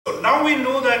So now we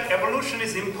know that evolution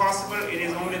is impossible. It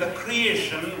is only the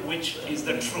creation which is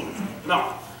the truth.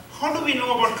 Now, how do we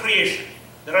know about creation?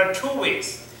 There are two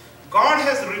ways. God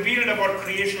has revealed about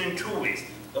creation in two ways.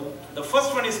 The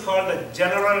first one is called the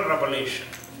general revelation.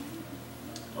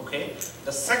 Okay?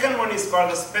 The second one is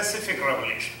called the specific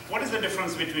revelation. What is the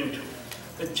difference between two?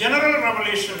 The general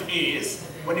revelation is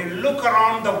when you look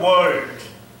around the world,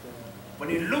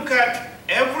 when you look at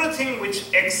everything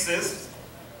which exists,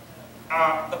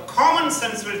 the common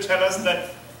sense will tell us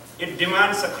that it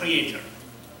demands a creator.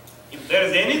 If there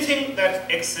is anything that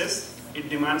exists, it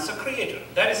demands a creator.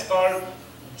 That is called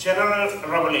general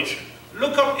revelation.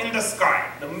 Look up in the sky,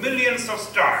 the millions of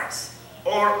stars,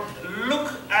 or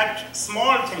look at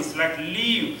small things like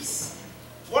leaves.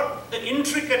 What the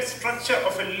intricate structure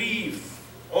of a leaf,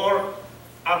 or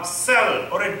a cell,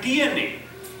 or a DNA.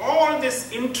 All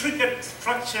these intricate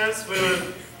structures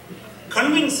will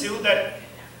convince you that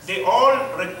they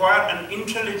all require an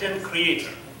intelligent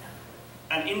creator,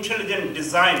 an intelligent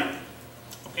designer.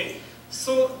 Okay?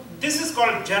 So this is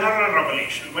called general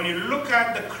revelation. When you look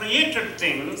at the created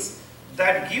things,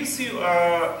 that gives you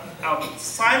a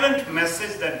silent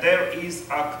message that there is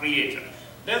a creator.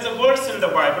 There's a verse in the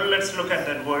Bible. Let's look at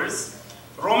that verse.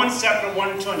 Romans chapter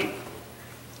 1:20.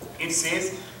 It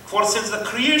says, "For since the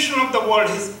creation of the world,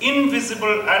 his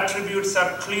invisible attributes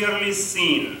are clearly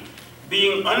seen,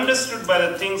 being understood by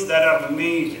the things that are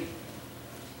made."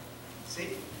 See,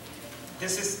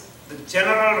 this is the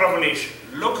general revelation.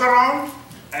 Look around,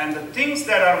 and the things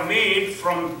that are made,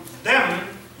 from them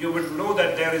you would know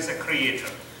that there is a creator.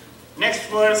 Next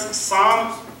verse,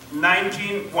 Psalm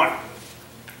 19:1.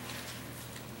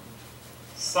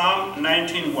 Psalm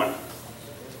 19:1.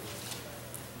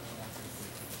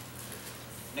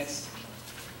 Next.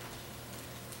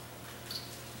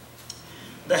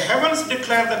 "The heavens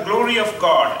declare the glory of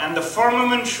God, and the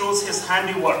firmament shows his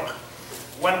handiwork."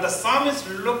 When the psalmist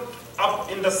looked up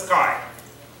in the sky,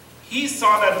 he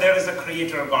saw that there is a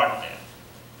creator God there.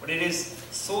 But it is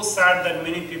so sad that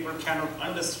many people cannot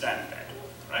understand that,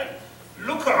 right?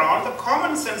 Look around. The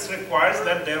common sense requires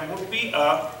that there would be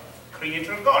a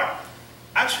creator God.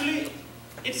 Actually,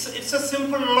 it's a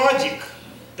simple logic.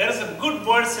 There is a good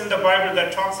verse in the Bible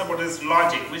that talks about this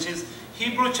logic, which is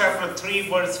Hebrews chapter 3,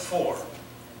 verse 4.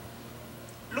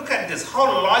 Look at this, how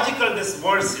logical this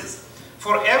verse is.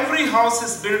 "For every house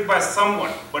is built by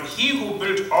someone, but he who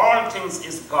built all things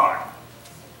is God."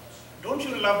 Don't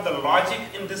you love the logic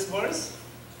in this verse?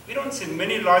 We don't see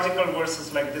many logical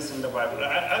verses like this in the Bible.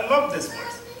 I love this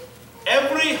verse.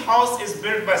 Every house is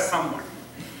built by someone,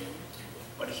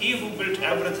 but he who built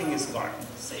everything is God.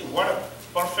 Say, what a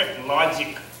perfect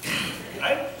logic,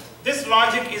 right? This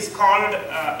logic is called,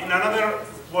 in another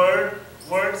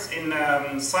words, in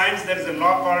science, there is a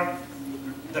law called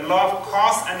the law of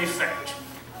cause and effect.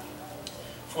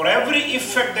 For every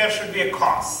effect, there should be a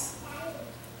cause.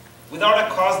 Without a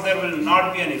cause, there will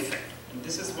not be an effect. And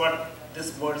this is what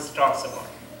this verse talks about.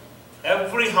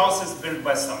 Every house is built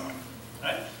by someone,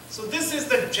 right? So this is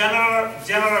the general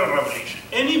revelation.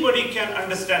 Anybody can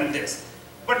understand this.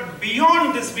 But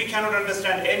beyond this, we cannot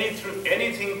understand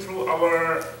anything through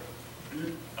our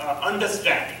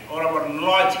understanding or our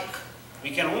logic.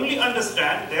 We can only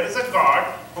understand there is a God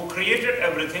who created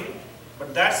everything,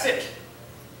 but that's it.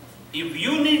 If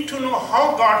you need to know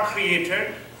how God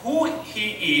created, who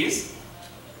he is,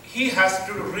 he has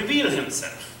to reveal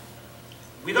himself.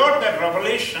 Without that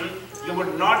revelation, you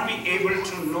would not be able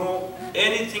to know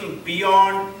anything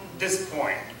beyond this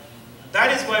point. That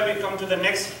is why we come to the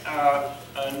next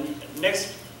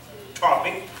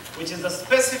topic, which is the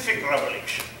specific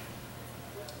revelation.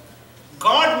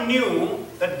 God knew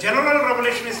that general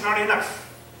revelation is not enough.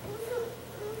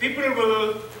 People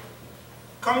will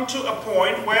come to a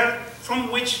point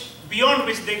beyond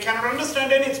which they cannot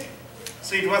understand anything.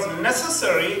 So it was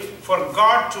necessary for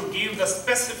God to give the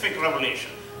specific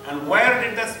revelation. And where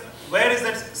is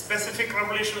that specific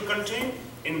revelation contained?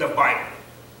 In the Bible.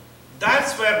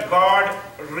 That's where God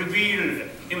revealed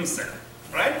himself,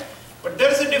 right? But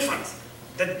there's a difference.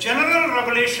 The general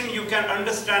revelation you can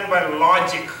understand by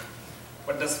logic,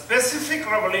 but the specific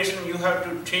revelation you have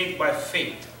to take by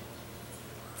faith,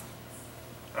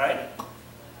 right?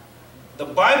 The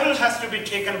Bible has to be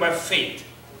taken by faith.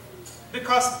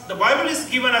 Because the Bible is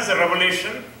given as a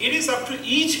revelation, it is up to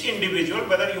each individual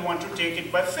whether you want to take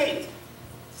it by faith.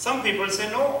 Some people say,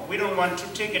 no, we don't want to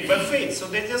take it by faith, so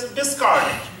they just discard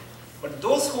it. But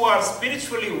those who are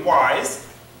spiritually wise,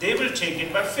 they will take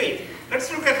it by faith.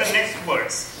 Let's look at the next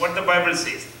verse, what the Bible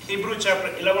says. Hebrews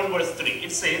chapter 11, verse 3.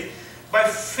 It says, "By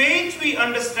faith we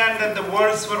understand that the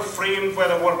worlds were framed by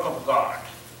the work of God."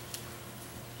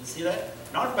 You see that?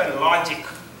 Not by logic.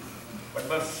 but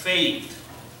by faith.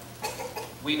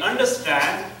 We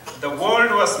understand the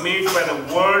world was made by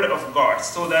the word of God,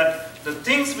 so that the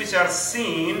things which are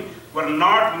seen were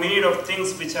not made of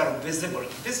things which are visible.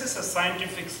 This is a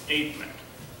scientific statement.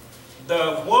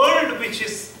 The world which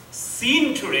is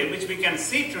seen today, which we can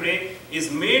see today,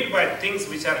 is made by things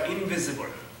which are invisible.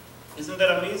 Isn't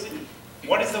that amazing?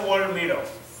 What is the world made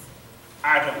of?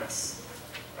 Atoms,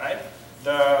 right?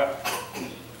 The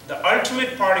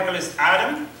ultimate particle is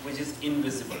atom, which is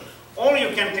invisible. Or you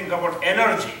can think about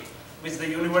energy, which the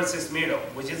universe is made of,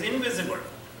 which is invisible.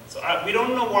 So we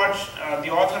don't know what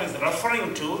the author is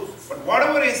referring to, but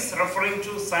whatever he's referring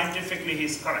to, scientifically he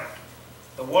is correct.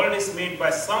 The world is made by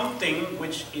something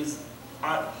which is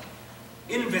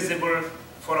invisible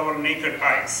for our naked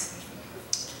eyes.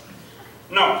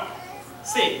 Now,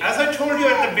 see, as I told you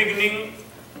at the beginning,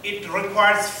 it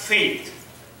requires faith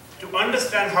to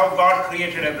understand how God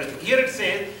created everything. Here it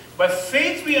says, by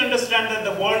faith we understand that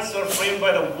the worlds were framed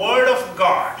by the word of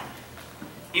God.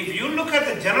 If you look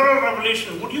at the general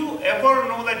revelation, would you ever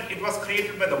know that it was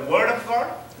created by the word of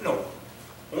God? No.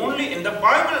 Only in the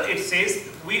Bible it says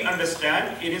we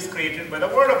understand it is created by the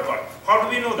word of God. How do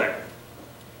we know that?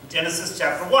 Genesis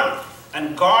chapter 1.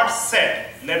 And God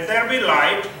said, let there be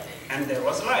light, and there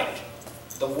was light.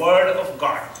 The word of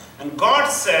God. And God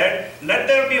said, let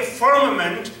there be a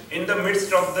firmament in the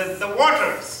midst of the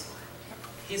waters.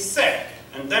 He said.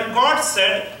 And then God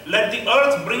said, let the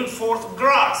earth bring forth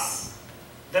grass.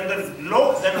 Then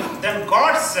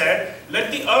God said,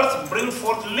 let the earth bring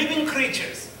forth living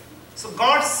creatures. So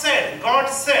God said, God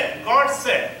said, God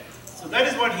said. So that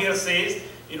is what here says.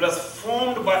 It was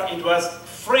framed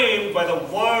by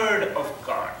the word of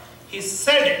God. He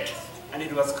said it, and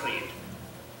it was created.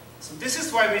 So this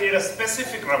is why we need a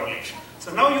specific revelation.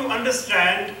 So now you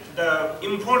understand the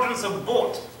importance of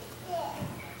both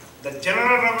the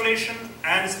general revelation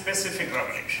and specific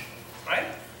revelation, right?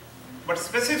 But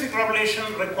specific revelation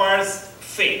requires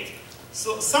faith.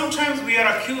 So sometimes we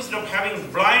are accused of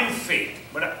having blind faith,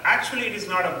 but actually it is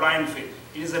not a blind faith.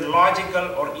 It is a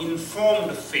logical or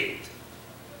informed faith,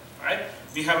 right?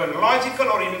 We have a logical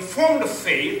or informed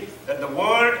faith that the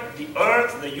world, the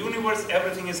earth, the universe,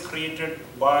 everything is created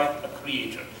by a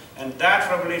creator. And that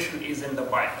revelation is in the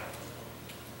Bible.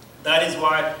 That is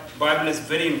why the Bible is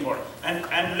very important.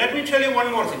 And let me tell you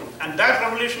one more thing. And that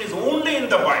revelation is only in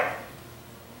the Bible.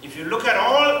 If you look at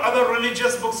all other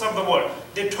religious books of the world,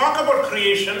 they talk about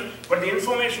creation, but the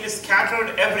information is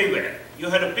scattered everywhere. You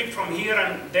had to pick from here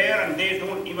and there, and they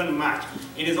don't even match.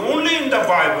 It is only in the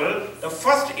Bible, the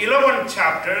first 11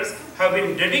 chapters have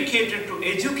been dedicated to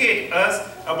educate us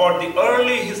about the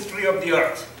early history of the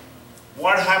earth.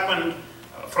 What happened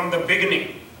from the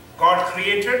beginning. God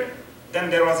created, then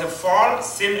there was a fall,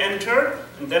 sin entered,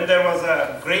 and then there was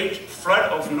a great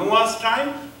flood of Noah's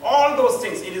time. All those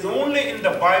things, it is only in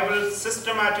the Bible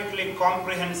systematically,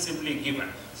 comprehensively given.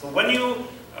 So when you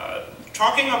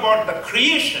talking about the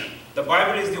creation, the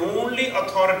Bible is the only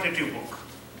authoritative book.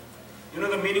 You know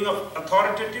the meaning of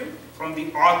authoritative? From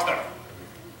the author.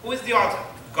 Who is the author?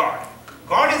 God.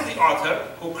 God is the author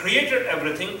who created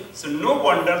everything, so no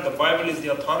wonder the Bible is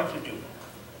the authoritative book.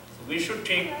 So we should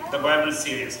take the Bible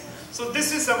seriously. So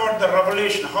this is about the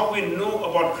revelation, how we know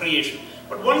about creation.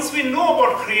 But once we know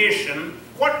about creation,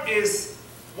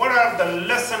 what are the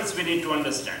lessons we need to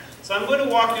understand? So I'm going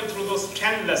to walk you through those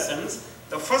 10 lessons.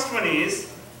 The first one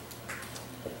is,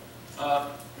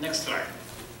 next slide.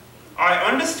 I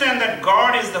understand that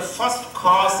God is the first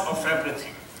cause of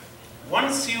everything.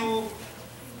 Once you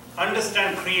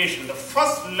understand creation, the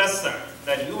first lesson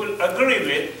that you will agree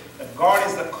with, that God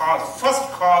is the first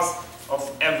cause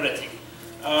of everything.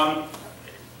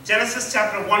 Genesis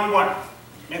chapter 1:1.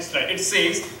 Next slide. It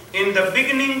says, in the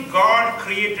beginning God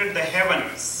created the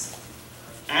heavens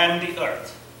and the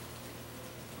earth.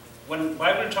 When the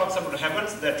Bible talks about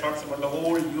heavens, that talks about the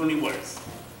whole universe.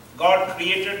 God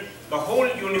created the whole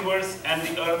universe and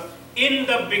the earth in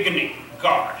the beginning,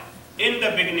 God. In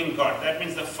the beginning, God. That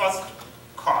means the first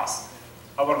cause.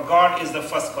 Our God is the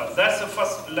first cause. That's the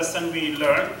first lesson we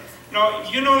learn. Now,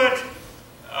 you know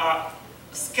that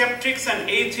skeptics and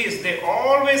atheists, they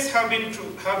always have been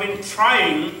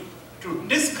trying to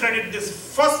discredit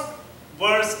this first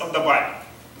verse of the Bible.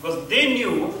 Because they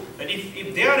knew that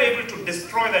if they are able to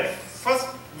destroy that first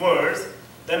verse,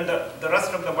 then the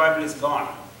rest of the Bible is gone.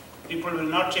 People will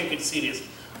not take it seriously.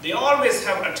 They always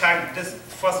have attacked this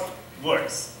first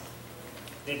verse.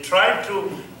 They tried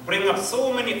to bring up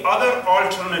so many other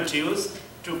alternatives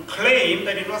to claim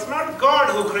that it was not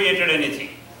God who created anything.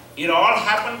 It all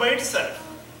happened by itself.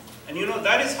 And you know,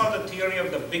 that is how the theory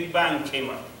of the Big Bang came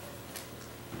up.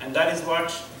 And that is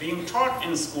what's being taught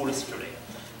in schools today.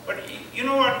 But you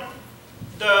know what?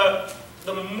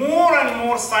 The more and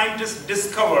more scientists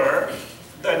discover,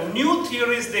 the new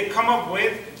theories they come up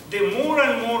with, they more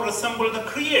and more resemble the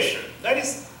creation. That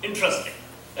is interesting.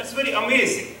 That's very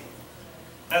amazing.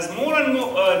 As more and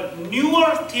more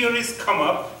newer theories come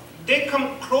up, they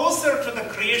come closer to the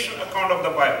creation account of the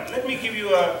Bible. Let me give you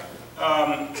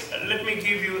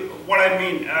what I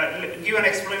mean. Give an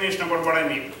explanation about what I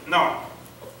mean. Now,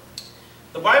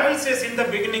 the Bible says in the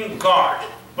beginning God,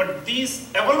 but these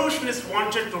evolutionists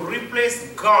wanted to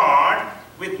replace God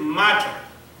with matter.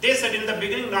 They said in the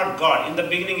beginning not God, in the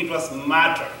beginning it was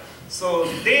matter. So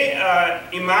they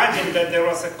imagined that there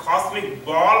was a cosmic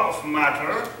ball of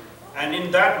matter, and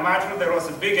in that matter there was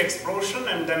a big explosion,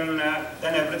 and then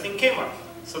everything came up.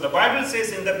 So the Bible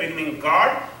says in the beginning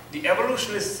God, the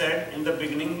evolutionists said in the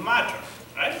beginning matter.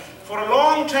 Right? For a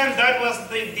long time that was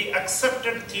the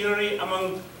accepted theory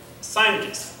among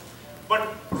scientists. But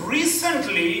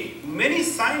recently many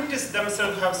scientists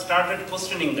themselves have started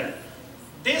questioning that.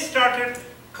 They started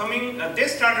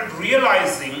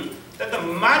realizing that the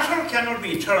matter cannot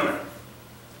be eternal.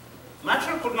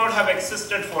 Matter could not have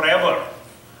existed forever.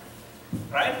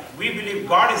 Right? We believe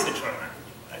God is eternal.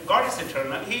 Right? God is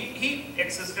eternal. He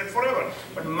existed forever.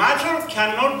 But matter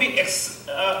cannot be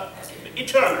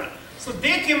eternal. So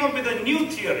they came up with a new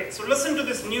theory. So listen to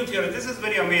this new theory. This is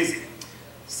very amazing.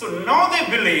 So now they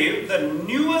believe the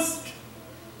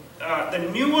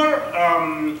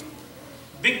newer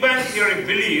Big Bang theory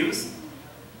believes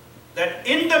that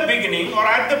in the beginning, or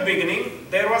at the beginning,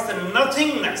 there was a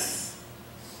nothingness.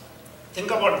 Think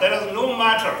about it, there was no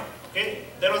matter. Okay?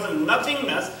 There was a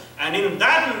nothingness, and in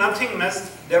that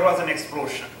nothingness, there was an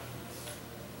explosion.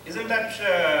 Isn't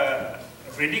that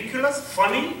ridiculous,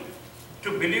 funny,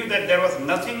 to believe that there was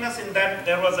nothingness, in that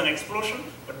there was an explosion?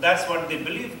 But that's what they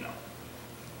believe now.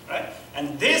 Right?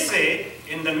 And they say,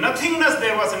 in the nothingness,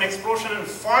 there was an explosion, and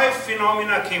 5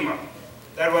 phenomena came up.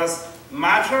 There was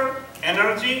matter,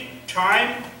 energy,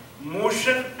 time,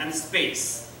 motion, and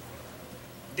space.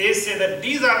 They say that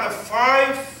these are the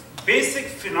 5 basic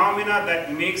phenomena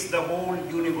that makes the whole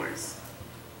universe.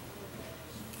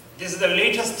 This is the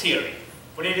latest theory.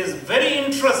 But it is very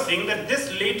interesting that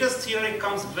this latest theory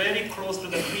comes very close to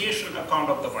the creation account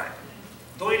of the Bible.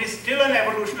 Though it is still an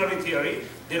evolutionary theory,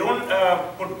 they don't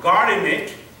put God in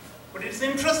it, but it's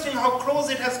interesting how close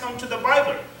it has come to the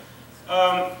Bible.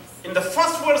 In the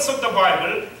first verse of the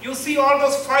Bible, you see all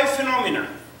those 5 phenomena.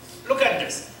 Look at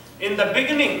this. In the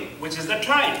beginning, which is the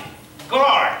time,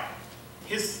 God,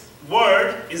 His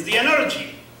word is the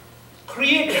energy,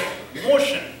 created,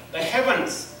 motion, the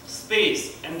heavens,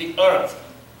 space, and the earth,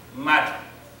 matter.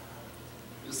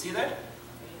 You see that?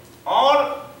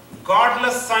 All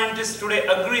godless scientists today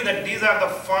agree that these are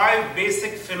the 5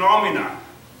 basic phenomena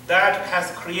that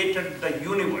has created the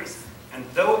universe. And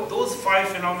those 5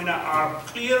 phenomena are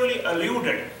clearly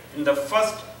alluded in the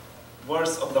first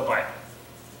verse of the Bible.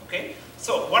 Okay?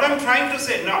 So what I'm trying to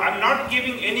say, now I'm not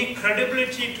giving any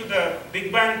credibility to the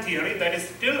Big Bang theory. That is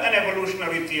still an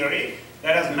evolutionary theory.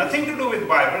 That has nothing to do with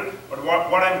Bible. But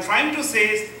what I'm trying to say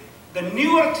is the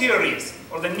newer theories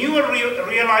or the newer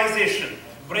realization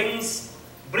bring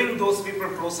those people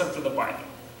closer to the Bible.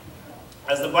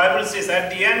 As the Bible says,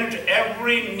 at the end,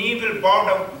 every knee will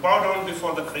bow down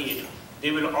before the Creator.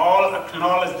 They will all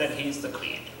acknowledge that He is the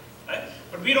Creator. Right?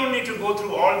 But we don't need to go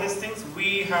through all these things.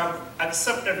 We have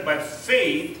accepted by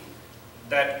faith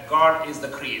that God is the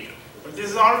Creator. But this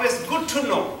is always good to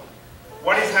know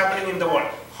what is happening in the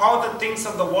world, how the things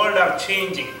of the world are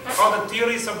changing, how the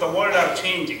theories of the world are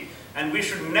changing. And we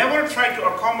should never try to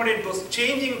accommodate those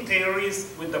changing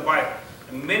theories with the Bible.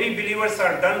 And many believers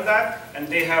have done that, and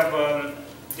they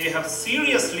have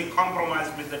seriously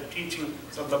compromised with the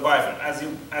teachings of the Bible.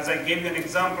 As I gave you an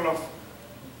example of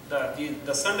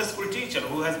the Sunday school teacher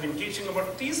who has been teaching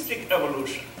about theistic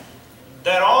evolution.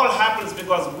 That all happens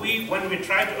because when we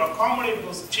try to accommodate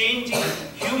those changing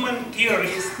human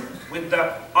theories with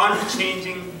the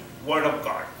unchanging Word of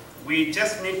God. We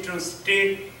just need to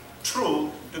stay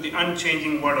true to the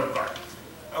unchanging Word of God.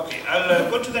 Okay, I'll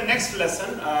go to the next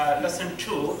lesson, lesson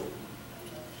 2.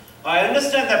 I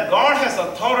understand that God has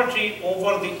authority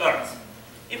over the earth.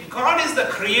 If God is the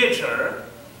creator,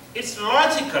 it's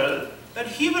logical that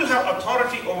He will have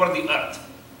authority over the earth,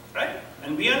 right?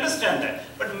 And we understand that.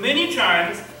 But many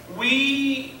times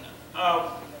we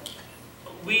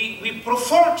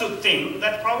prefer to think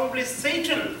that probably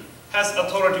Satan has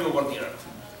authority over the earth.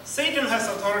 Satan has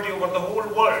authority over the whole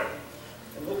world.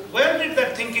 Where did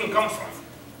that thinking come from?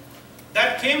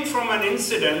 That came from an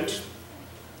incident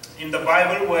in the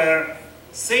Bible where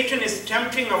Satan is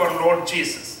tempting our Lord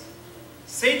Jesus.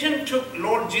 Satan took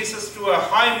Lord Jesus to a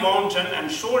high mountain and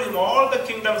showed him all the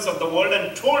kingdoms of the world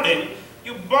and told him,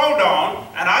 you bow down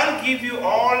and I'll give you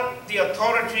all the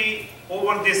authority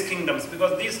over these kingdoms,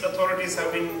 because the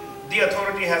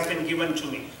authority has been given to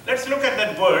me. Let's look at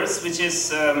that verse, which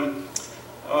is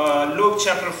Luke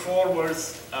chapter 4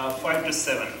 verse 5 to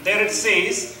 7. There it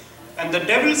says, and the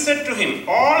devil said to him,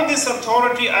 all this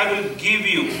authority I will give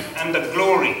you and the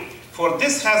glory, for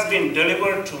this has been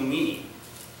delivered to me.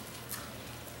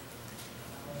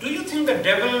 Do you think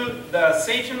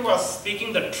Satan was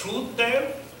speaking the truth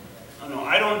there? No,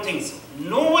 I don't think so.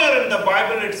 Nowhere in the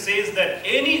Bible it says that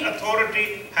any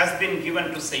authority has been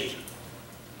given to Satan.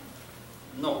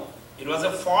 No, it was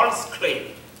a false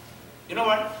claim. You know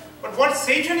what? But what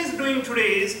Satan is doing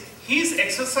today is, he's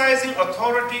exercising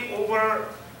authority over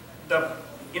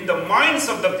in the minds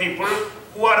of the people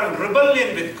who are in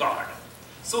rebellion with God.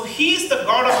 So he's the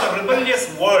God of the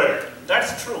rebellious world.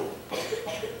 That's true.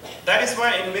 That is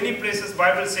why in many places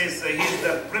Bible says he's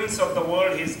the prince of the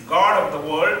world, he's God of the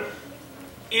world.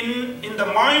 In the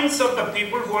minds of the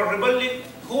people who are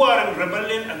in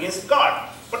rebellion against God.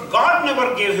 But God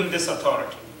never gave him this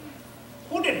authority.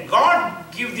 Who did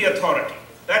God give the authority?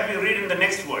 That we read in the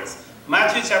next verse.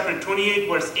 Matthew chapter 28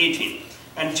 verse 18.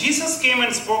 And Jesus came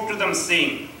and spoke to them,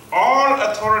 saying, all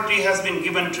authority has been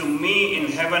given to me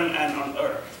in heaven and on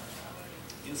earth.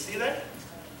 You see that?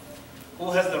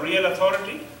 Who has the real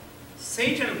authority?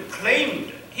 Satan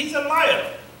claimed. He's a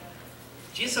liar.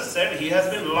 Jesus said he has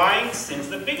been lying since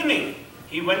the beginning.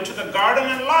 He went to the garden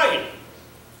and lied.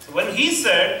 So when he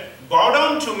said, bow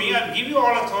down to me, I'll give you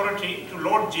all authority to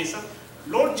Lord Jesus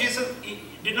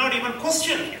did not even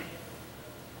question him.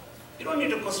 You don't need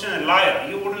to question a liar.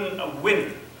 You wouldn't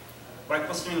win by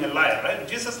questioning a liar, right?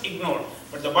 Jesus ignored.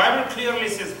 But the Bible clearly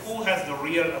says who has the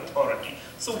real authority.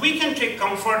 So we can take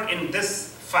comfort in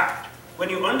this fact. When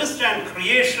you understand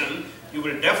creation, you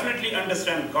will definitely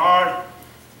understand God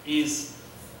is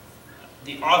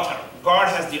the author. God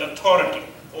has the authority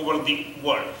over the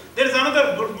world. There is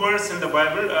another good verse in the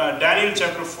Bible, Daniel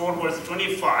chapter 4 verse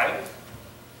 25.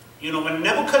 You know, when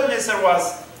Nebuchadnezzar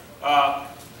was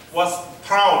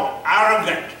proud,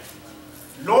 arrogant,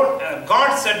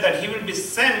 God said that he will be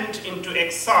sent into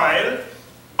exile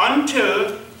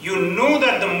until you know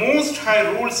that the Most High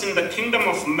rules in the kingdom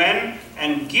of men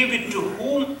and give it to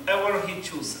whomever he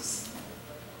chooses.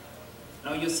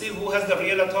 Now you see who has the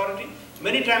real authority?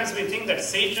 Many times we think that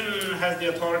Satan has the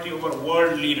authority over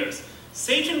world leaders.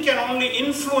 Satan can only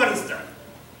influence them,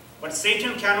 but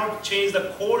Satan cannot change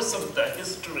the course of the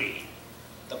history.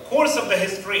 The course of the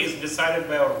history is decided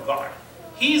by our God.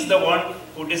 He is the one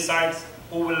who decides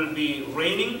who will be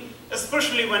reigning,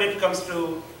 especially when it comes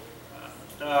to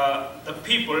the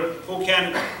people who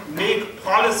can make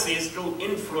policies to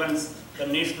influence the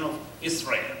nation of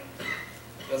Israel.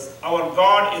 Because our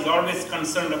God is always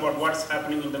concerned about what's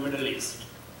happening in the Middle East.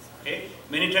 Okay?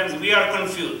 Many times we are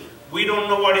confused. We don't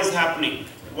know what is happening.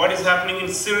 What is happening in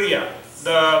Syria?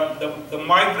 The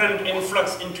migrant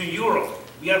influx into Europe.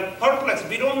 We are perplexed.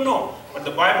 We don't know. But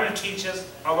the Bible teaches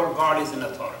our God is in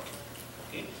authority.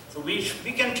 Okay? So we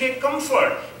can take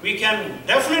comfort. We can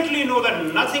definitely know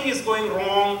that nothing is going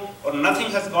wrong or nothing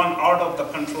has gone out of the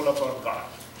control of our God.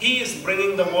 He is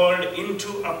bringing the world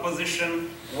into a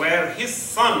position where His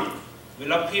Son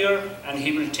will appear and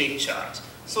He will take charge.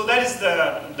 So that is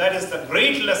the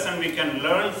great lesson we can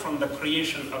learn from the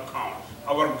creation account.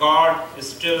 Our God is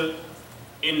still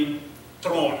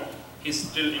enthroned. He's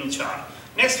still in charge.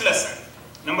 Next lesson,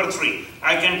 number 3.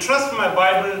 I can trust my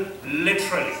Bible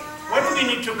literally. Why do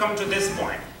we need to come to this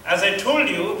point? As I told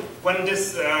you, when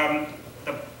this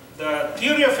the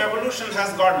theory of evolution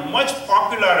has got much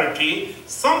popularity,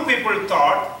 some people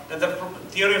thought that the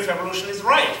theory of evolution is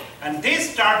right. And they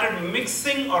started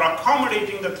mixing or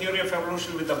accommodating the theory of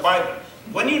evolution with the Bible.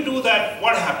 When you do that,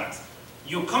 what happens?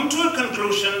 You come to a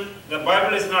conclusion, the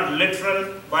Bible is not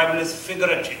literal, Bible is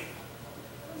figurative.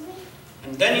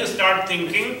 And then you start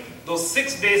thinking, those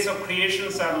 6 days of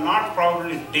creations are not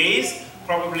probably days,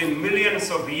 probably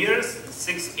millions of years,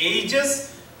 6 ages.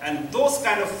 And those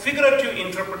kind of figurative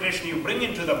interpretation you bring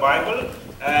into the Bible,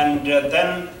 and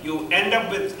then you end up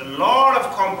with a lot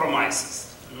of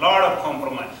compromises.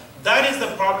 That is the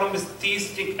problem with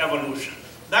theistic evolution.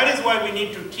 That is why we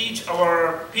need to teach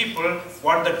our people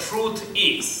what the truth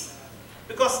is.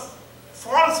 Because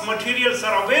false materials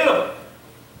are available.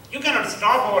 You cannot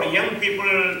stop our young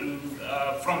people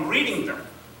from reading them.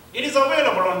 It is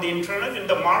available on the internet, in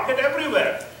the market,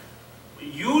 everywhere.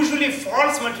 Usually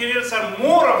false materials are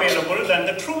more available than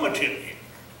the true material.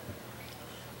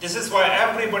 This is why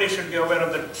everybody should be aware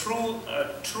of the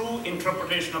true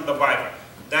interpretation of the Bible.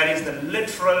 That is the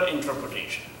literal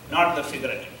interpretation, not the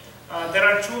figurative. There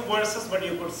are two verses, but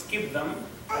you could skip them,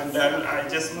 and I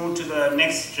just move to the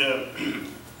next.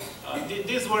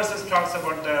 These verses talks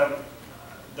about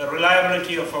the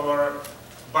reliability of our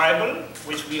Bible,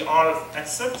 which we all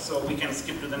accept, so we can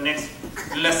skip to the next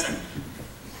lesson.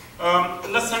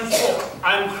 Lesson 4.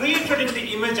 I am created in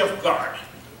the image of God.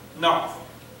 Now,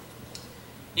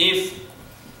 if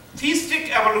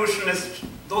theistic evolutionists,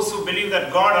 those who believe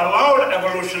that God allowed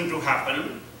evolution to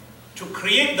happen, to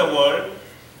create the world,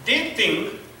 they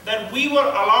think that we were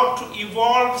allowed to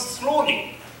evolve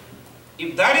slowly.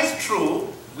 If that is true,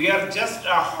 we are just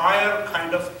a higher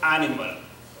kind of animal,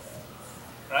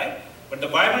 right? But the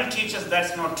Bible teaches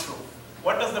that's not true.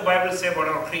 What does the Bible say about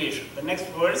our creation? The next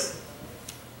verse,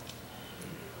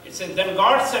 it says, then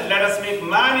God said, let us make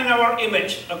man in our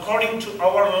image, according to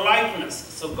our likeness.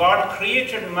 So God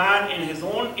created man in his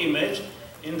own image.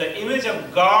 In the image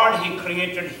of God, he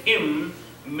created him.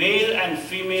 Male and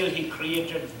female, he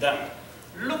created them.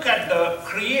 Look at the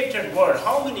created word.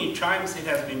 How many times it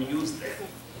has been used there?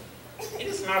 It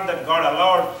is not that God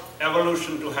allowed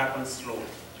evolution to happen slowly,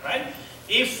 right?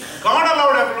 If God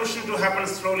allowed evolution to happen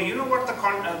slowly, you know what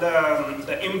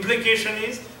the implication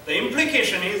is? The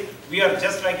implication is we are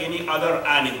just like any other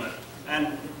animal. And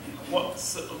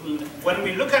when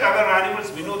we look at other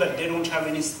animals, we know that they don't have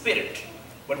any spirit.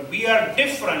 But we are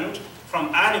different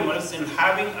from animals in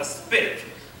having a spirit.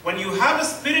 When you have a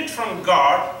spirit from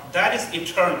God, that is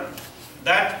eternal.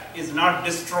 That is not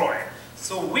destroyed.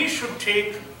 So we should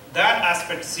take that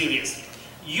aspect seriously.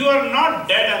 You are not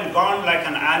dead and gone like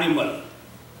an animal,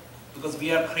 because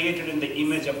we are created in the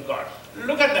image of God.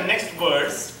 Look at the next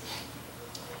verse.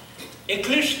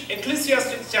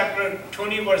 Ecclesiastes chapter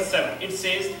 20 verse 7. It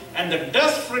says, and the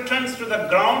dust returns to the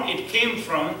ground it came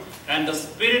from, and the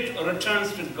spirit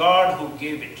returns to God who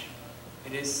gave it.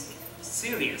 It is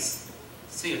serious.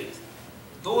 Serious.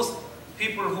 Those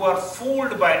people who are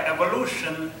fooled by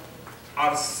evolution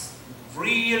are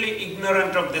really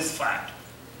ignorant of this fact.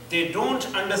 They don't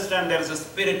understand there is a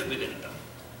spirit within them.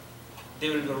 They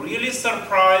will be really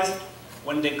surprised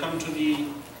when they come to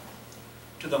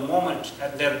the moment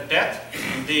at their death,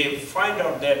 and they find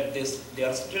out that they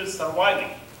are still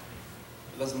surviving.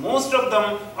 Because most of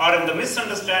them are in the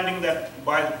misunderstanding that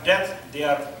by death they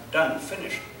are done,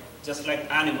 finished, just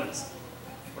like animals.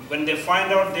 But when they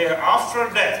find out they are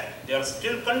after death, they are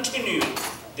still continuing,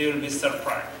 they will be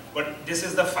surprised. But this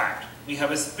is the fact. We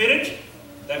have a spirit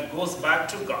that goes back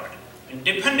to God. And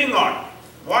depending on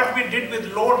what we did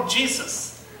with Lord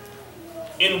Jesus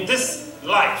in this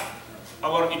life,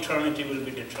 our eternity will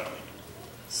be determined.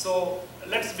 So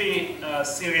let's be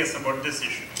serious about this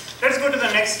issue. Let's go to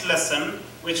the next lesson,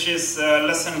 which is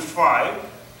lesson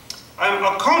 5. I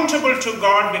am accountable to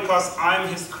God because I am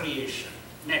his creation.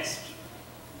 Next.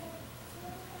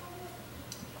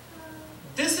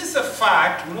 This is a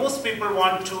fact most people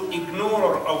want to ignore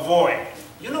or avoid.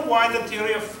 You know why the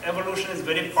theory of evolution is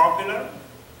very popular?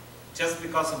 Just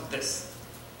because of this.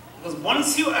 Because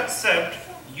once you accept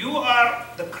you are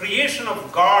the creation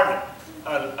of God,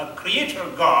 a creator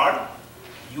God,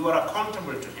 you are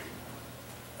accountable to him.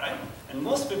 Right? And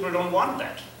most people don't want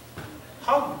that.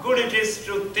 How good it is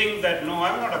to think that, no,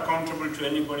 I'm not accountable to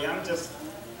anybody. I'm just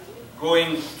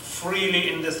going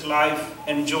freely in this life,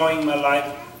 enjoying my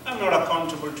life. I'm not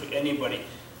accountable to anybody.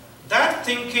 That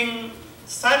thinking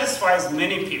satisfies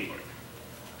many people.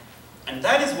 And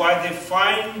that is why they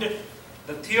find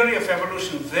the theory of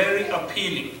evolution very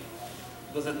appealing.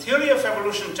 Because the theory of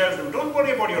evolution tells them, don't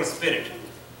worry about your spirit.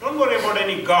 Don't worry about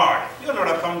any God. You're not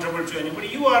accountable to anybody.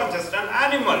 You are just an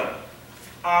animal.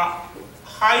 A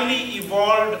highly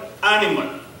evolved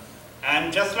animal.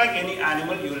 And just like any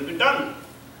animal, you will be done.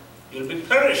 You will be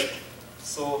perished.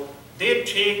 So they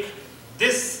take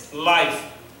this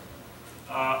life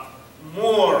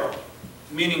more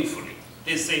meaningfully.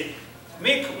 They say,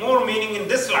 make more meaning in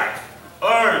this life.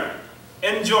 Earn,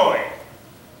 enjoy.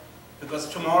 Because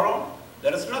tomorrow,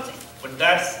 there is nothing. But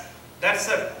that's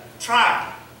a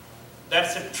trap.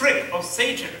 That's a trick of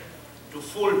Satan to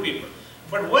fool people.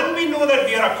 But when we know that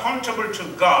we are accountable to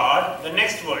God, the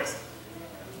next verse,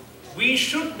 we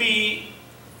should be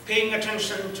paying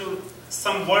attention to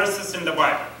some verses in the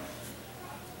Bible.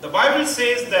 The Bible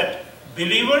says that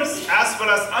believers as well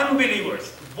as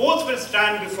unbelievers both will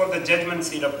stand before the judgment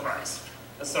seat of Christ.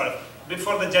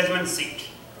 Before the judgment seat.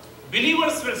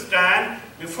 Believers will stand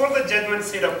before the judgment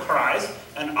seat of Christ,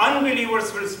 and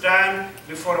unbelievers will stand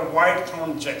before a white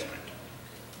throne judgment.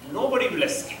 Nobody will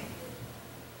escape.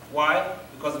 Why?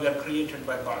 Because we are created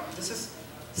by God. This is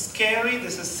scary,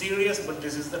 this is serious, but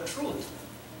this is the truth.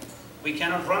 We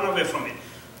cannot run away from it.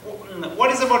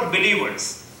 what is about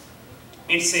believers?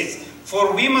 It says,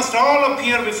 "For we must all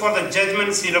appear before the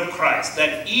judgment seat of Christ,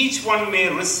 that each one may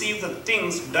receive the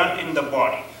things done in the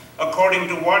body, according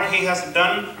to what he has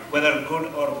done, whether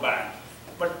good or bad."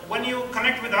 But when you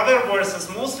connect with other verses,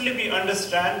 mostly we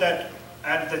understand that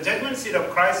at the judgment seat of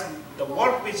Christ, the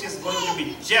work which is going to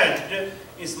be judged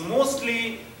is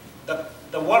mostly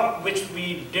the work which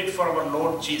we did for our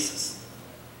Lord Jesus.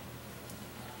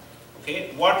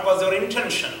 Okay, what was your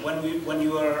intention when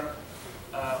you were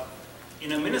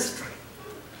in a ministry?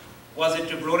 Was it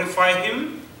to glorify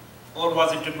Him, or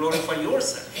was it to glorify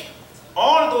yourself?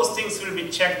 All those things will be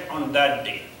checked on that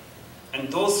day.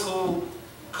 And those who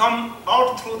come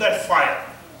out through that fire,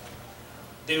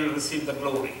 they will receive the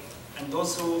glory. And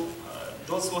those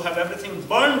who have everything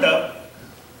burned up,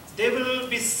 they will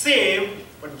be saved,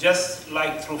 but just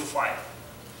like through fire.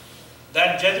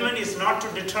 That judgment is not to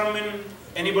determine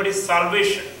anybody's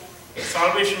salvation.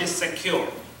 Salvation is secure.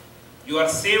 You are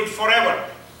saved forever.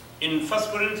 In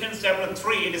 1 Corinthians chapter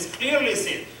 3, it is clearly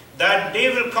said, that day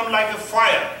will come like a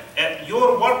fire, and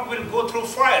your work will go through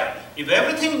fire. If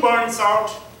everything burns up,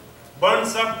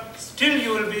 still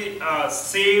you will be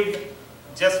saved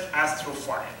just as through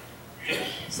fire. Okay?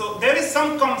 So there is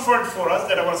some comfort for us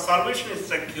that our salvation is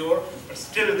secure, but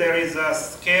still there is a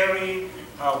scary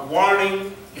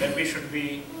warning that we should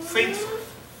be faithful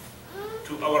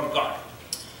to our God.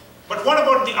 But what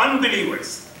about the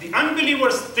unbelievers? The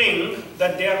unbelievers think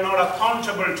that they are not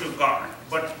accountable to God,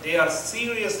 but they are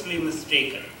seriously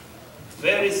mistaken.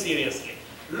 Very seriously.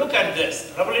 Look at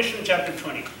this, Revelation chapter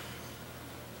 20.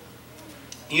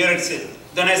 Here it says,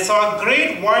 "Then I saw a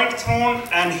great white throne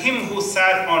and him who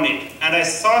sat on it. And I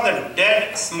saw the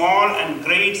dead, small and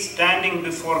great, standing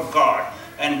before God.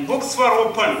 And books were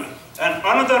opened, and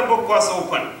another book was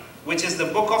opened, which is the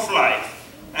book of life.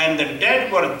 And the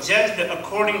dead were judged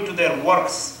according to their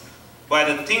works by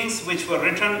the things which were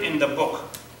written in the book.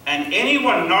 And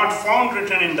anyone not found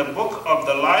written in the book of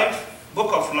life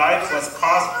was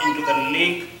cast into the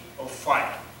lake of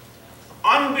fire."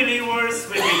 Unbelievers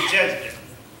will be judged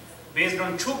based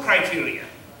on two criteria.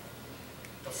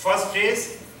 The first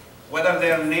is whether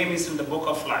their name is in the book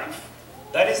of life.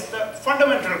 That is the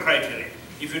fundamental criteria.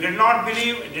 If you did not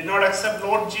believe, did not accept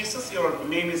Lord Jesus, your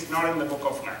name is not in the book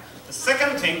of life. The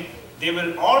second thing, they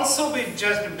will also be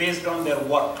judged based on their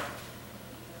work.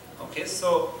 Okay,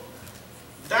 so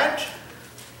that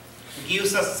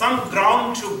gives us some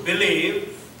ground to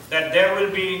believe that there will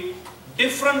be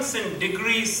difference in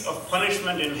degrees of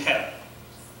punishment in hell.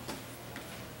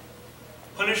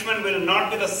 Punishment will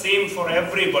not be the same for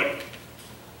everybody,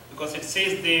 because it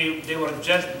says they were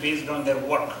judged based on their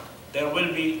work. There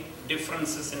will be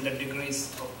differences in the degrees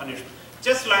of punishment.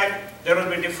 Just like there will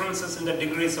be differences in the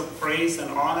degrees of praise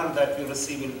and honor that we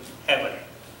receive in heaven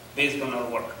based on our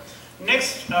work.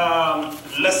 Next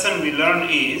lesson we learn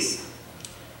is,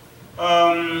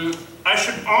 I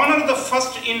should honor the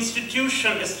first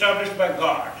institution established by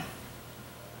God.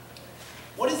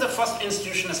 What is the first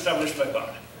institution established by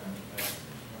God?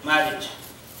 Marriage,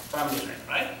 family life,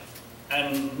 right?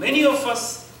 And many of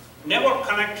us never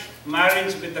connect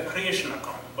marriage with the creation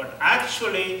account, but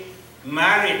actually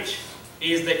marriage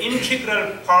is the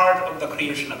integral part of the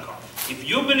creation account. If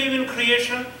you believe in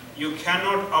creation, you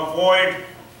cannot avoid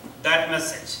that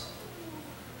message.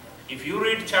 If you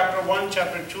read chapter 1,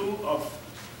 chapter 2 of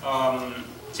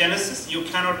Genesis, you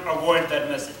cannot avoid that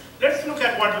message. Let's look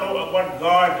at what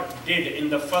God did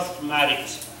in the first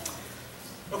marriage.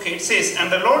 Okay, it says,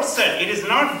 "And the Lord said, it is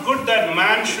not good that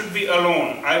man should be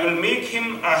alone. I will make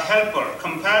him a helper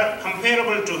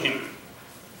comparable to him.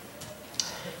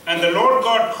 And the Lord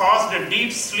God caused a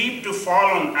deep sleep to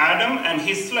fall on Adam, and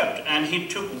he slept. And he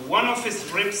took one of his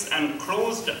ribs and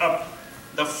closed up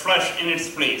the flesh in its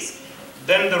place.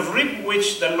 Then the rib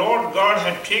which the Lord God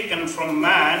had taken from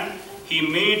man, he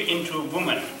made into a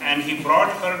woman, and he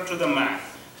brought her to the man.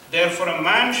 Therefore a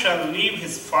man shall leave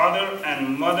his father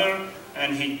and mother,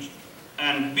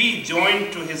 and be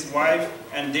joined to his wife,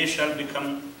 and they shall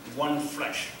become one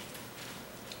flesh."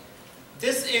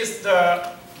 This is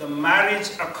the marriage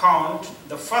account,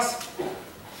 the first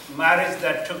marriage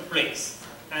that took place.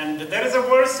 And there is a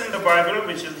verse in the Bible,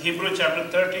 which is Hebrews chapter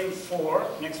 13:4,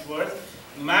 next verse.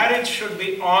 Marriage should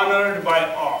be honored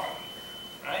by all,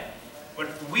 right? But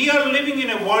we are living in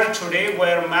a world today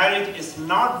where marriage is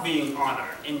not being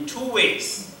honored in two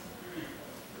ways.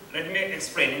 Let me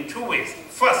explain in two ways.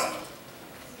 First,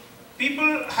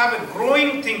 people have a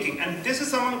growing thinking, and this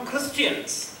is among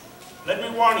Christians. Let me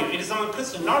warn you, it is among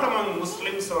Christians, not among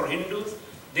Muslims or Hindus.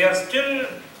 They are still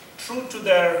true to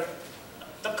the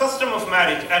custom of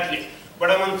marriage, at least.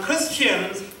 But among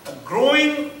Christians, a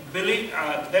growing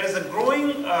there is a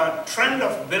growing trend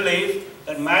of belief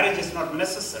that marriage is not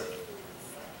necessary.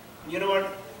 You know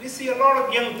what? We see a lot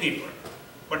of young people.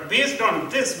 But based on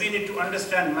this, we need to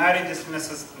understand marriage is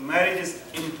necessary. Marriage is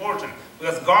important.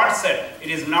 Because God said it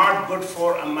is not good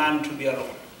for a man to be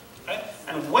alone. Right?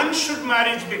 And when should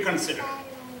marriage be considered?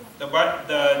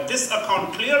 This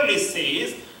account clearly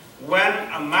says when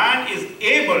a man is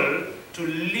able to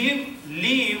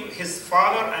leave his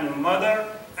father and mother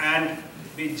and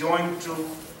be joined to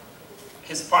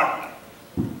his partner.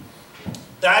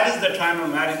 That is the time a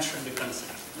marriage should be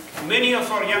considered. Many of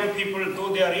our young people,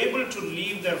 though they are able to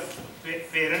leave their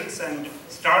parents and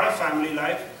start a family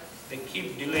life, they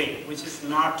keep delaying, which is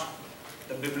not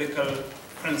the biblical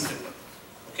principle.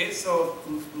 Okay, so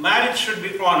marriage should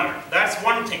be honored. That's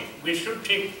one thing. We should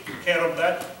take care of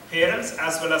that, parents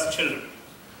as well as children.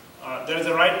 There is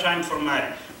a right time for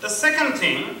marriage. The second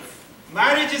thing,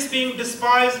 marriage is being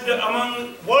despised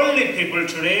among worldly people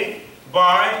today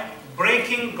by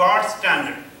breaking God's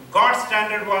standard. God's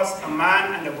standard was a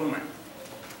man and a woman,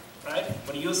 right?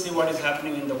 But you see what is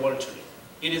happening in the world today.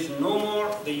 It is no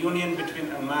more the union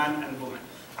between a man and woman.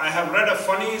 I have read a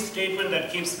funny statement that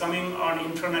keeps coming on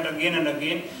internet again and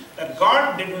again, that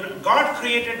God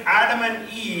created Adam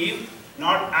and Eve,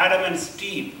 not Adam and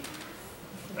Steve,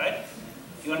 right?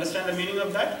 You understand the meaning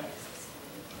of that?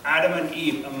 Adam and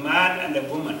Eve, a man and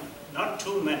a woman, not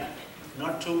two men,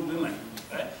 not two women,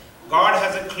 right? God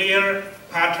has a clear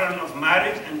pattern of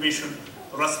marriage and we should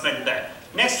respect that.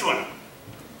 Next one,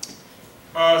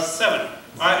 7.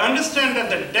 I understand that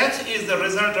the death is the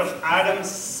result of Adam's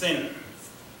sin.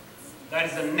 That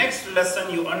is the next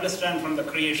lesson you understand from the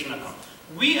creation account.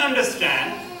 We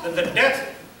understand that the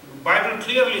death, the Bible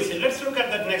clearly says, let's look at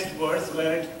that next verse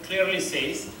where it clearly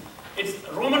says, it's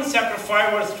Romans chapter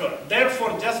 5 verse 12.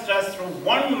 Therefore, just as through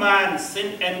one man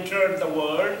sin entered the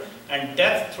world, and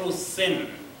death through sin,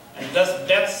 and thus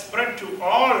death spread to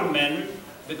all men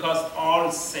because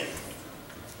all sinned.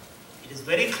 It is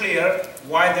very clear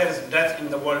why there is death in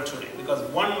the world today, because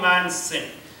one man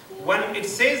sinned. When it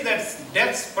says that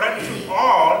death spread to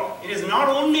all, it is not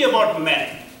only about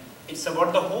men. It's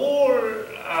about the whole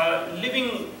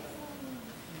living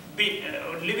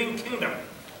kingdom,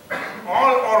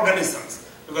 all organisms.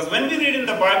 Because when we read in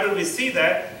the Bible, we see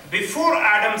that before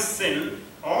Adam's sin,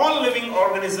 all living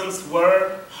organisms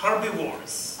were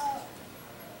herbivores.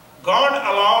 God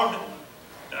allowed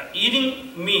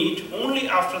eating meat only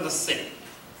after the sin,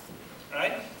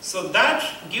 right? So that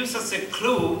gives us a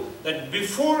clue that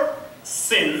before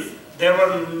sin, there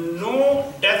were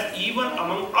no death even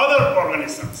among other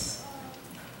organisms.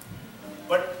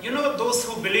 But you know, those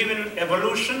who believe in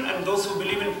evolution and those who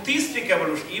believe in theistic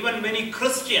evolution, even many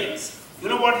Christians, you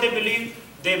know what they believe?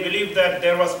 They believe that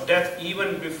there was death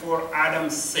even before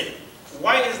Adam's sin.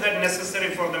 Why is that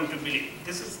necessary for them to believe?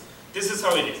 This is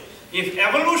how it is. If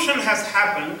evolution has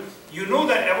happened, you know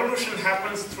that evolution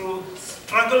happens through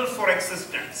struggle for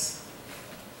existence.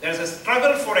 There's a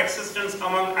struggle for existence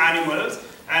among animals,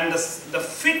 and the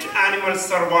fit animal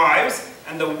survives,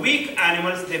 and the weak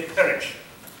animals, they perish.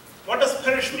 What does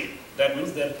perish mean? That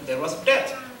means that there was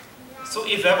death. So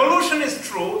if evolution is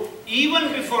true,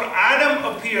 even before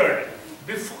Adam appeared,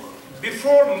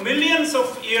 before millions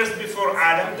of years before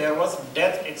Adam, there was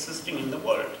death existing in the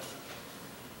world.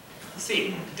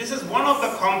 See, this is one of the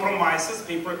compromises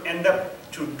people end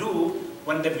up to do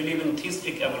when they believe in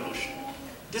theistic evolution.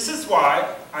 This is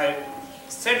why I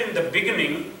said in the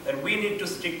beginning that we need to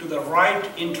stick to the right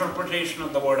interpretation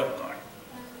of the Word of God.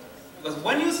 Because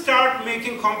when you start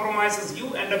making compromises,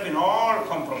 you end up in all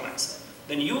compromises.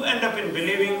 Then you end up in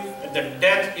believing that the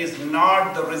death is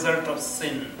not the result of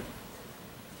sin.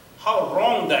 How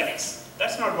wrong that is.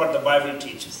 That's not what the Bible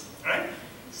teaches, right?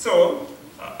 So,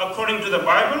 according to the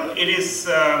Bible, it is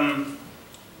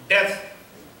death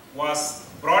was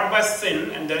brought by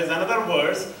sin, and there is another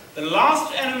verse, the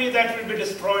last enemy that will be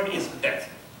destroyed is death.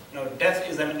 Now, death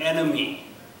is an enemy.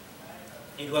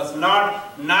 It was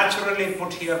not naturally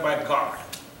put here by God.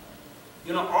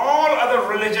 You know, all other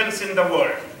religions in the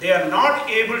world, they are not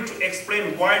able to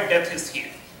explain why death is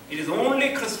here. It is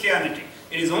only Christianity,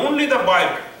 it is only the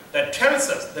Bible that tells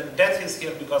us that death is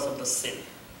here because of the sin.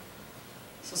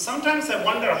 So sometimes I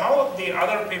wonder how the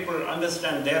other people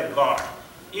understand their God.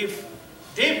 If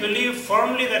they believe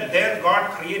firmly that their God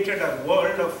created a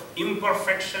world of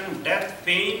imperfection, death,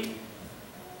 pain,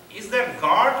 is their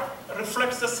God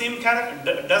reflects the same character?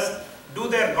 Do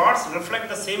their gods reflect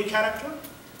the same character?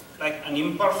 Like an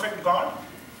imperfect God?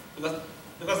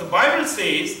 Because the Bible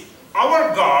says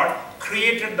our God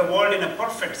created the world in a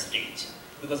perfect stage.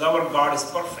 Because our God is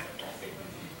perfect.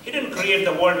 He didn't create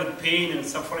the world with pain and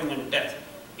suffering and death.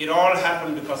 It all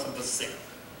happened because of the sin,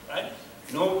 right?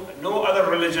 No other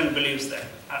religion believes that.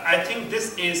 I think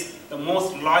this is the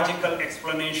most logical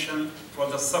explanation for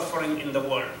the suffering in the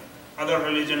world. Other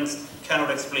religions cannot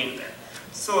explain that.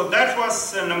 So that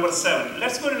was number 7.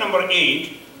 Let's go to number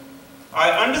 8.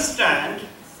 I understand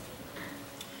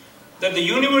that the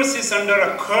universe is under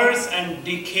a curse and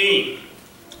decaying.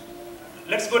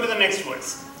 Let's go to the next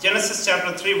verse. Genesis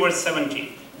chapter 3 verse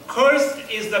 17. Cursed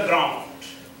is the ground.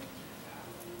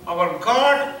 Our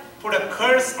God put a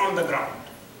curse on the ground.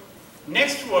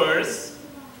 Next verse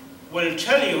will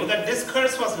tell you that this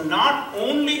curse was not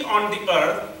only on the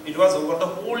earth, it was over the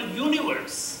whole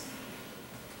universe.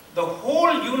 The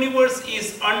whole universe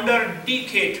is under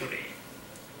decay today.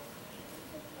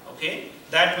 Okay?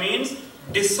 That means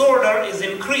disorder is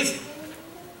increasing.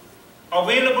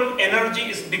 Available energy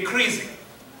is decreasing.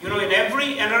 You know, in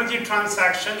every energy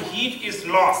transaction, heat is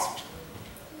lost.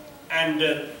 And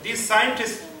these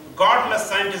scientists, godless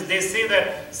scientists, they say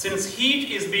that since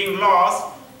heat is being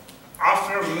lost,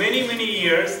 after many, many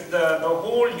years, the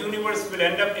whole universe will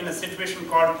end up in a situation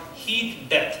called heat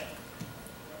death.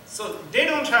 So they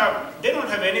don't have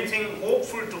anything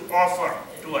hopeful to offer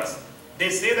to us. They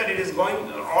say that it is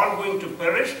all going to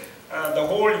perish. The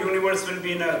whole universe will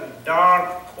be in a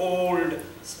dark, cold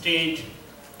state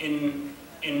in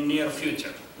near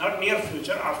future. Not near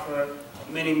future, after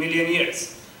many million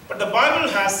years. But the Bible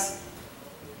has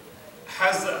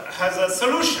a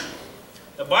solution.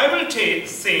 The Bible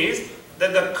says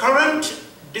that the current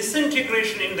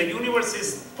disintegration in the universe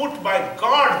is put by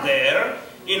God there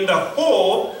in the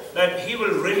hope that He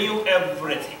will renew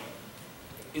everything.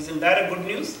 Isn't that a good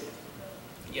news?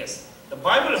 Yes. The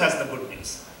Bible has the good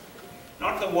news,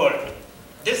 not the world.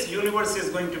 This universe is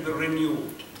going to be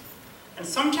renewed. And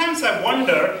sometimes I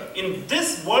wonder, in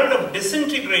this world of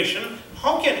disintegration,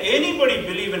 how can anybody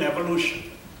believe in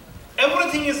evolution?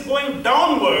 Everything is going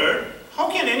downward. How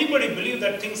can anybody believe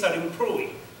that things are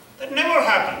improving? That never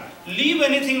happened. Leave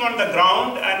anything on the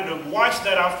ground and watch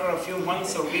that after a few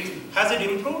months or weeks. Has it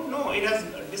improved? No, it has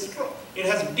destroyed. It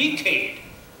has decayed.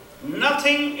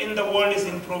 Nothing in the world is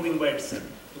improving by itself,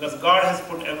 because God has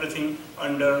put everything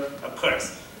under a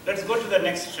curse. Let's go to the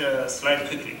next slide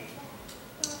quickly.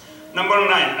 Number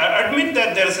 9. I admit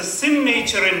that there is a sin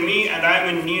nature in me and I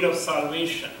am in need of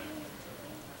salvation.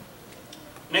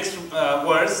 Next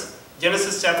verse,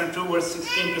 Genesis chapter 2 verse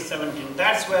 16 to 17.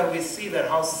 That's where we see that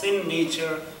how sin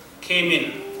nature came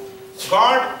in.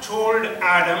 God told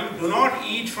Adam, do not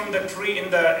eat from the tree in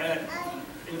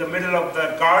the middle of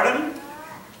the garden,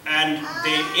 and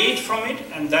they ate from it,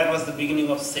 and that was the beginning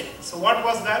of sin. So what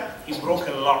was that? He broke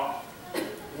a law.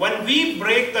 When we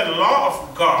break the law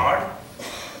of God,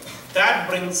 that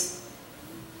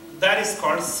is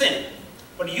called sin.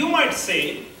 But you might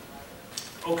say,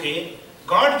 okay,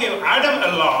 God gave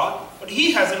Adam a law, but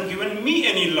He hasn't given me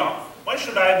any law. Why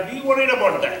should I be worried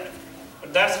about that?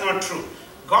 But that's not true.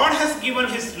 God has given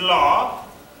His law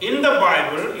in the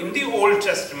Bible, in the Old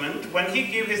Testament. When He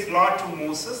gave His law to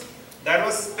Moses, that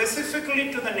was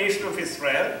specifically to the nation of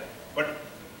Israel, but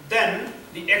then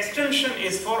the extension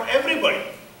is for everybody.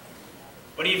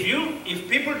 But if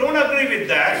people don't agree with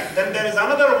that, then there is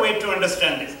another way to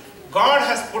understand this. God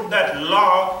has put that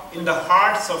law in the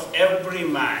hearts of every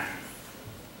man.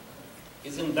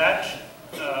 Isn't that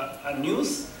a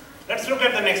news? Let's look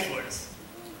at the next words.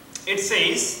 It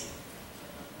says,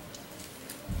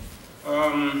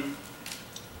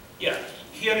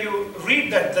 here you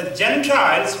read that the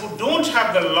Gentiles who don't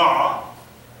have the law,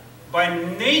 by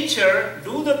nature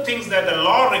do the things that the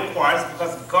law requires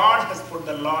because God has put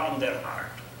the law in their heart.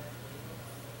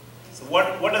 So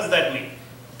what does that mean?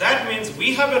 That means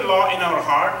we have a law in our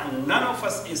heart and none of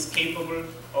us is capable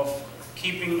of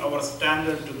keeping our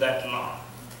standard to that law.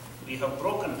 We have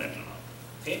broken that law.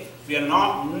 Okay? We are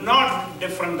not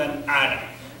different than Adam.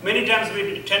 Many times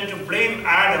we tend to blame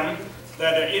Adam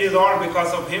that it is all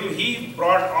because of him. He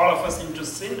brought all of us into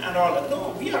sin and all that.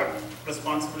 No, we are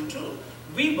responsible too.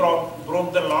 We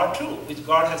broke the law too, which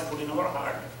God has put in our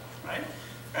heart. Right?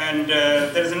 And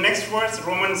there is a next verse,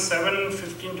 Romans 7,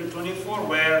 15 to 24,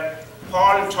 where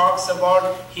Paul talks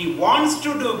about he wants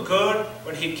to do good,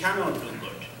 but he cannot do good.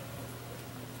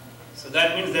 So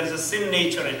that means there is a sin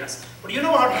nature in us. But you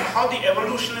know how the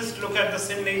evolutionists look at the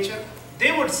sin nature?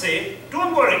 They would say,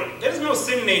 don't worry, there is no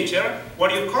sin nature.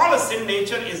 What you call a sin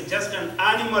nature is just an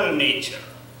animal nature.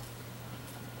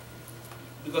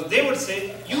 Because they would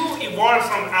say, you evolved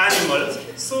from animals,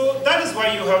 so that is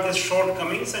why you have these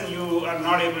shortcomings and you are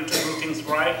not able to do things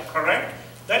right, correct?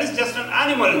 That is just an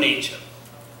animal nature.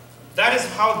 That is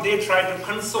how they try to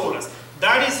console us.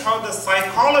 That is how the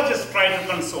psychologists try to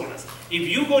console us. If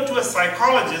you go to a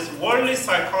psychologist, worldly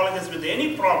psychologist with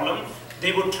any problem,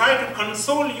 they would try to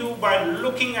console you by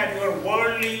looking at your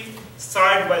worldly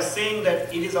side by saying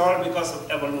that it is all because of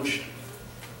evolution.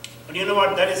 But you know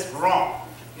what? That is wrong.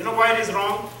 You know why it is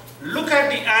wrong? Look at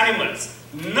the animals.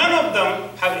 None of them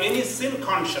have any sin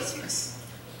consciousness.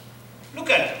 Look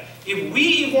at it. If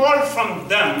we evolved from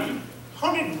them,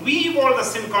 how did we evolve the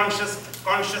sin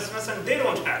consciousness and they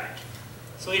don't have it?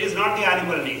 So it is not the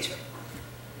animal nature.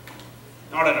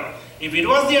 Not at all. If it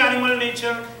was the animal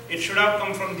nature, it should have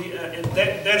come from the,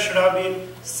 there should have been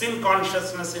sin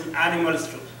consciousness in animals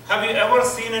too. Have you ever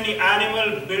seen any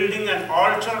animal building an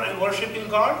altar and worshipping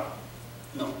God?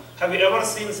 No. Have you ever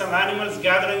seen some animals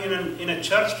gathering in a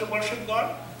church to worship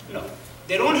God? No.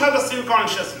 They don't have the sin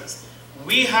consciousness.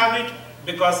 We have it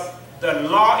because the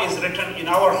law is written in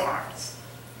our hearts.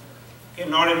 Okay,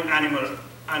 not in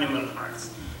animal hearts.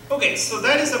 Okay, so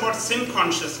that is about sin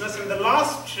consciousness. And the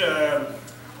last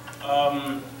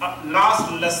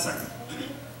lesson.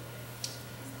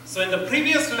 So in the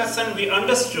previous lesson we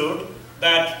understood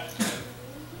that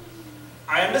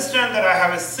I understand that I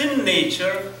have a sin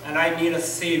nature and I need a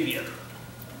savior.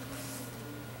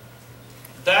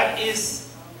 That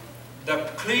is the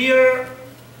clear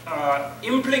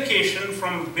implication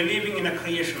from believing in a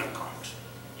creation account.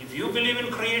 If you believe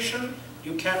in creation,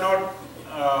 you cannot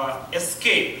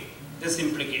escape this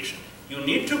implication. You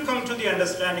need to come to the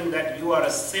understanding that you are a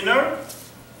sinner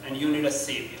and you need a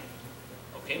savior.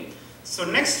 Okay? So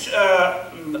next,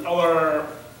 our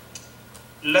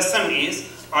lesson is,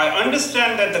 I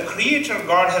understand that the Creator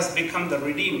God has become the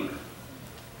Redeemer.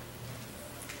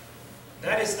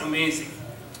 That is amazing.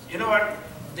 You know what?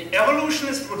 The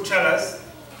evolutionists would tell us,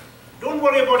 don't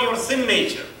worry about your sin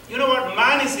nature. You know what?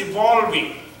 Man is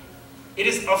evolving. It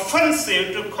is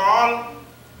offensive to call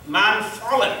man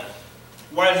fallen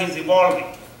while he's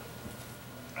evolving.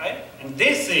 Right? And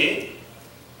they say,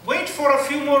 wait for a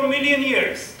few more million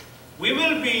years. We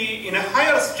will be in a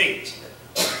higher stage.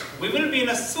 We will be in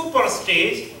a super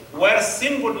stage where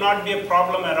sin would not be a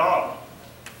problem at all.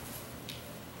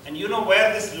 And you know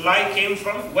where this lie came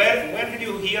from? Where did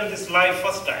you hear this lie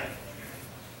first time?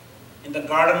 In the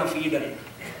Garden of Eden.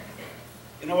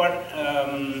 You know what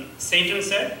Satan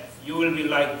said? You will be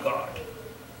like God.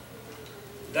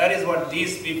 That is what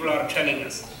these people are telling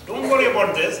us. Don't worry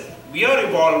about this. We are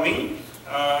evolving.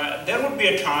 There would be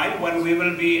a time when we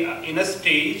will be in a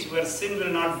stage where sin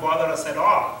will not bother us at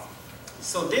all.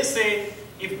 So they say,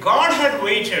 if God had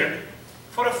waited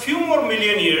for a few more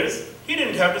million years, He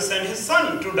didn't have to send His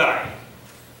Son to die.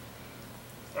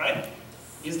 Right?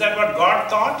 Is that what God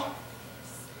thought?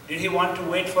 Did He want to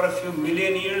wait for a few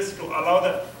million years to allow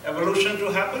the evolution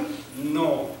to happen?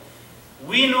 No.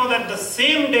 We know that the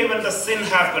same day when the sin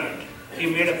happened, He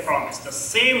made a promise. The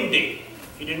same day.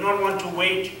 He did not want to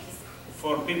wait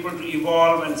for people to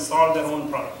evolve and solve their own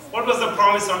problem. What was the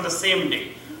promise on the same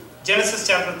day? Genesis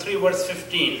chapter 3 verse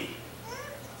 15.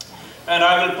 And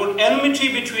I will put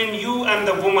enmity between you and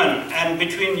the woman, and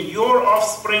between your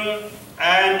offspring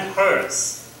and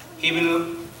hers. He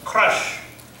will crush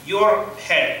your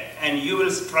head, and you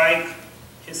will strike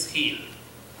his heel.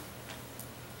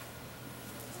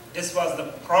 This was the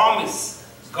promise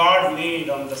God made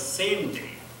on the same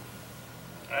day.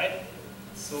 Right?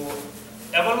 So,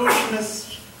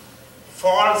 evolutionist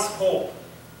false hope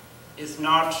is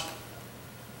not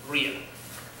real.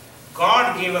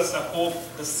 God gave us a hope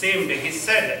the same day. He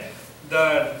said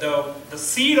the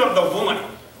seed of the woman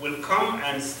will come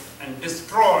and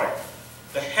destroy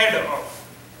the head of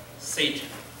Satan.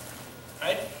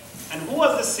 Right? And who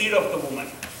was the seed of the woman?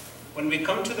 When we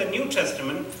come to the New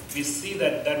Testament, we see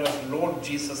that that was Lord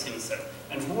Jesus Himself.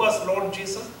 And who was Lord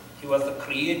Jesus? He was the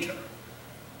Creator.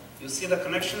 You see the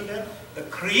connection there? The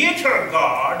Creator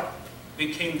God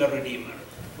became the Redeemer.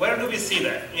 Where do we see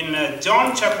that? In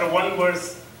John chapter 1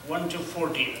 verse 1 to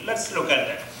 14. Let's look at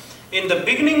that. In the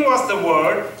beginning was the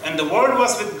Word, and the Word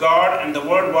was with God, and the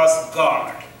Word was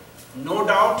God. No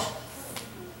doubt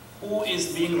who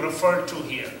is being referred to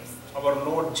here? Our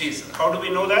Lord Jesus. How do we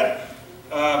know that?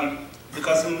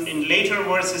 Because in later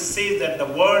verses it says that the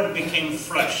Word became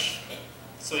flesh.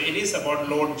 So it is about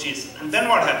Lord Jesus. And then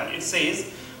what happened? It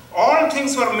says, all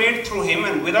things were made through Him,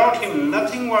 and without Him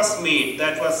nothing was made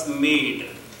that was made.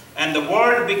 And the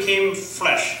Word became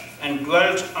flesh and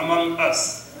dwelt among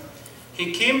us.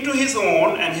 He came to His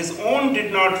own, and His own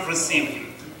did not receive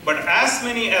Him. But as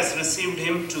many as received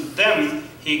Him, to them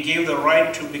He gave the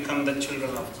right to become the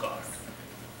children of God.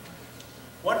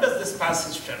 What does this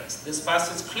passage tell us? This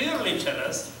passage clearly tells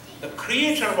us the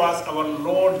Creator was our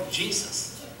Lord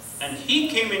Jesus. And He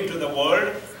came into the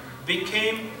world,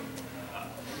 became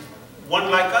one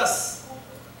like us.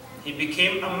 He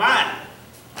became a man,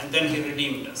 and then he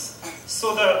redeemed us.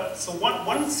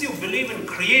 Once you believe in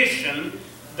creation,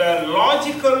 the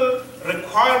logical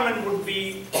requirement would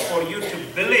be for you to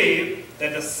believe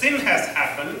that a sin has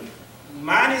happened,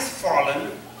 man is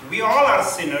fallen, we all are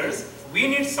sinners, we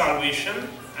need salvation,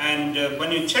 and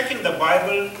when you check in the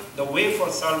Bible, the way for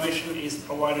salvation is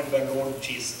provided by Lord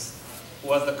Jesus, who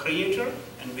was the creator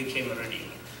and became a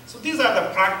redeemer. So these are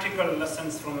the practical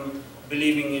lessons from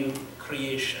believing in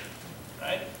creation,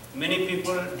 right? Many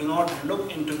people do not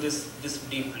look into this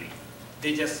deeply.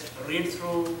 They just read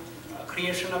through a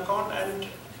creation account and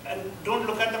don't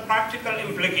look at the practical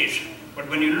implication. But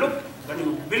when you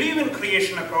believe in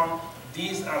creation account,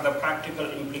 these are the practical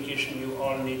implications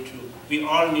we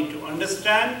all need to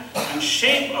understand and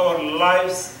shape our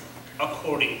lives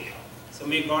accordingly. So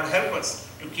may God help us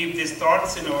to keep these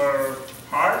thoughts in our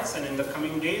hearts and in the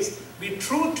coming days. Be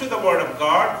true to the Word of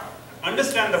God.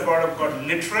 Understand the Word of God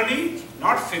literally,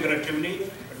 not figuratively,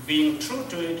 but being true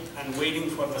to it and waiting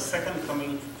for the second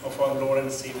coming of our Lord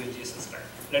and Savior Jesus Christ.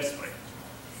 Let's pray.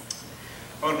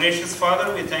 Our gracious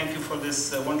Father, we thank you for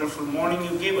this wonderful morning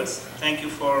you gave us. Thank you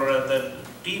for the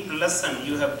deep lesson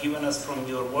you have given us from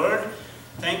your Word.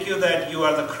 Thank you that you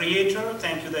are the Creator.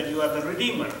 Thank you that you are the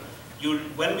Redeemer.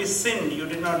 When we sinned, you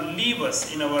did not leave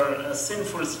us in our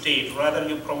sinful state. Rather,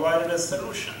 you provided a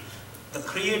solution. The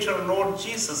Creator, Lord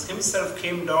Jesus himself,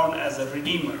 came down as a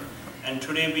Redeemer. And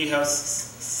today we have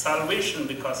salvation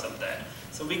because of that.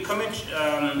 So we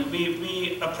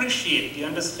we appreciate the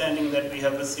understanding that we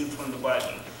have received from the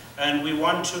Bible. And we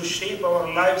want to shape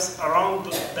our lives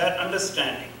around that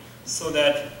understanding so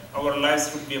that our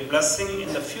lives would be a blessing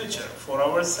in the future for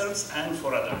ourselves and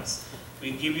for others.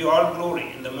 We give you all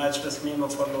glory in the matchless name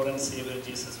of our Lord and Savior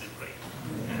Jesus, we pray.